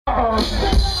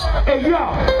Hey yo,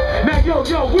 now yo,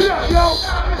 what up, yo?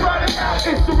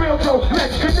 It's the real though,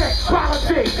 let's connect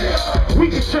politics.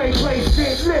 We can trade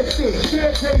places,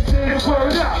 listen, and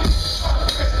word up.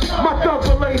 My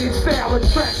thug-related style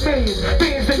attracts millions.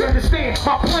 Fans, they understand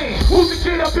my plan. Who's to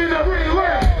get up in the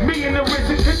ring? Me and the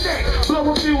risen connect.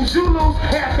 Blow a few Zulus,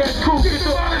 half-ass crew get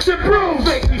the bruise.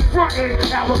 Make me frontin',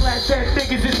 hourglass ass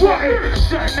niggas is wantin'.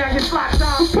 Shutting down your slot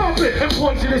time, pumping and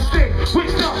poisonous stick. With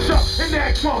stumps up in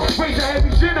that trunk, raise a heavy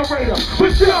generator.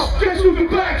 But yo, guess who's the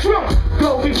black trunk?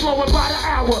 Go be flowing by the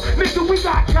hour. Nigga, we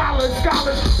got collars,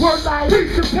 scholars, word like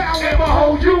peace and power in my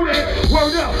whole unit.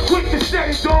 Word up, quick to set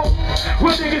it, dog.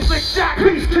 Well, niggas lick shot,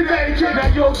 peace, Connecticut. Now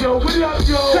yo, what up,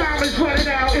 yo? Time is running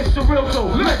out. It's the real though.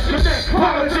 Let's connect.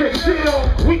 Politics,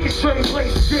 deal. We can trade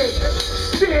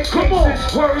places, shit. Come on,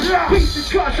 word up. Peace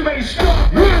incarcerated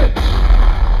stuff. Yeah.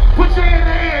 Put your hand in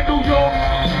the air, New York.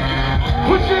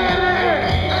 Put your hand in the air.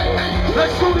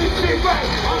 Let's do this shit right.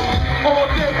 All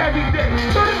day, every day.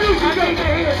 Turn the music up. I need to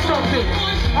hear something.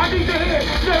 I need to hear.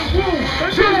 Say woo.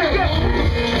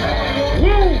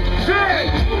 Woo.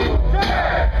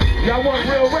 Y'all want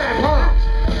real rap, huh?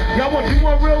 You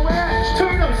want real rap?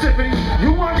 Turn up, Symphony.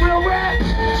 You want real rap?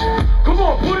 Come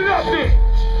on, put it up there.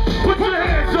 Put your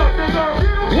hands up, nigga.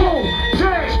 Woo,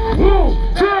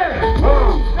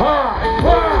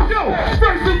 Yo,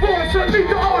 first of all, so meet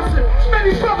the arson.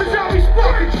 Many brothers out be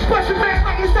spoken. Bust a man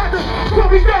like it's not the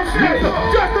Bobby Ghostface.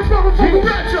 Just a brother from the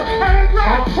rapture. I ain't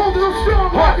lying, holding on strong,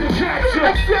 hard to capture.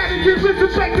 Extravagant with the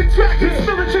bank and track. It's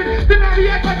militant. Then I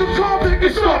react like a convict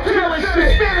and start killing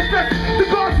shit. Manifest, the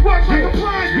guards work like a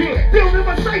blind. Building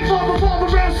my safe all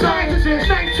around science.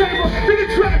 Night chamber,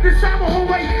 nigga trapped inside my whole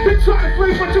way. Been trying to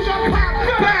flee, but you got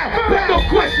pow. No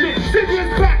question. City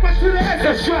is back, but to the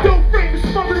essence. Don't frame it,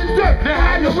 smother the dirt. Now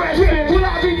how you arrested? Will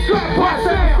I be trapped by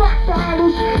seven block behind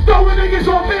loose? Throwing niggas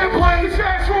on their planes,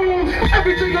 fast rules.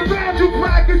 Everything around you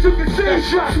black as you can see.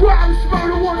 Swallow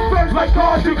murder one first like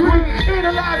hard degree.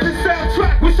 Analyze the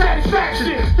soundtrack with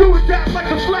satisfaction. Do it down like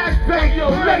a flashbang. Yo,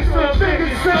 lace the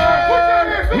niggas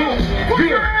put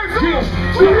your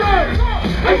hands up.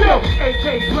 Hey yo,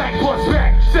 AK black bust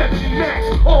back, 70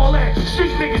 max, all that.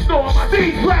 Street niggas know my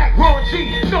C's black. Ron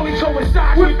G, know he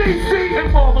coincides with me, see,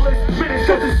 and marvelous minutes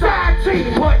to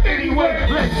society. But anyway,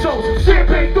 let's show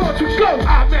champagne thought you go.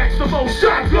 I max the most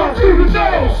shotguns through the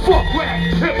nose. Fuck rap,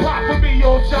 hip hop for me,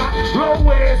 yo, top. Low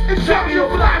wears, and tell me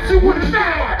your life, shit with a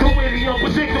nine. Go in the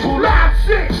unpredictable live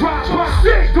shit. Drop my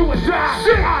shit, do or die.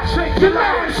 Shit, I shake your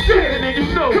loud shit. And then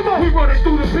you know, come on, we running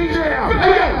through the beat now.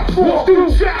 Hey, walk through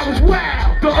the showers, wow.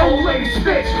 The old lady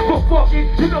snitch, but fuck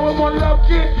it, you know I'm on love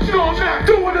kid. You know I'm not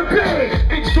doing a big.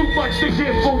 It's too much to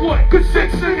give for what? Cause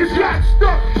 6 niggas got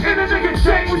stuck in a nigga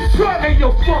chain with truck. Hey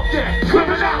yo, fuck that.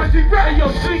 Criminology rap. Hey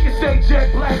yo, she can say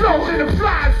jet black. Flow in the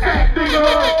fly sack,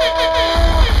 nigga.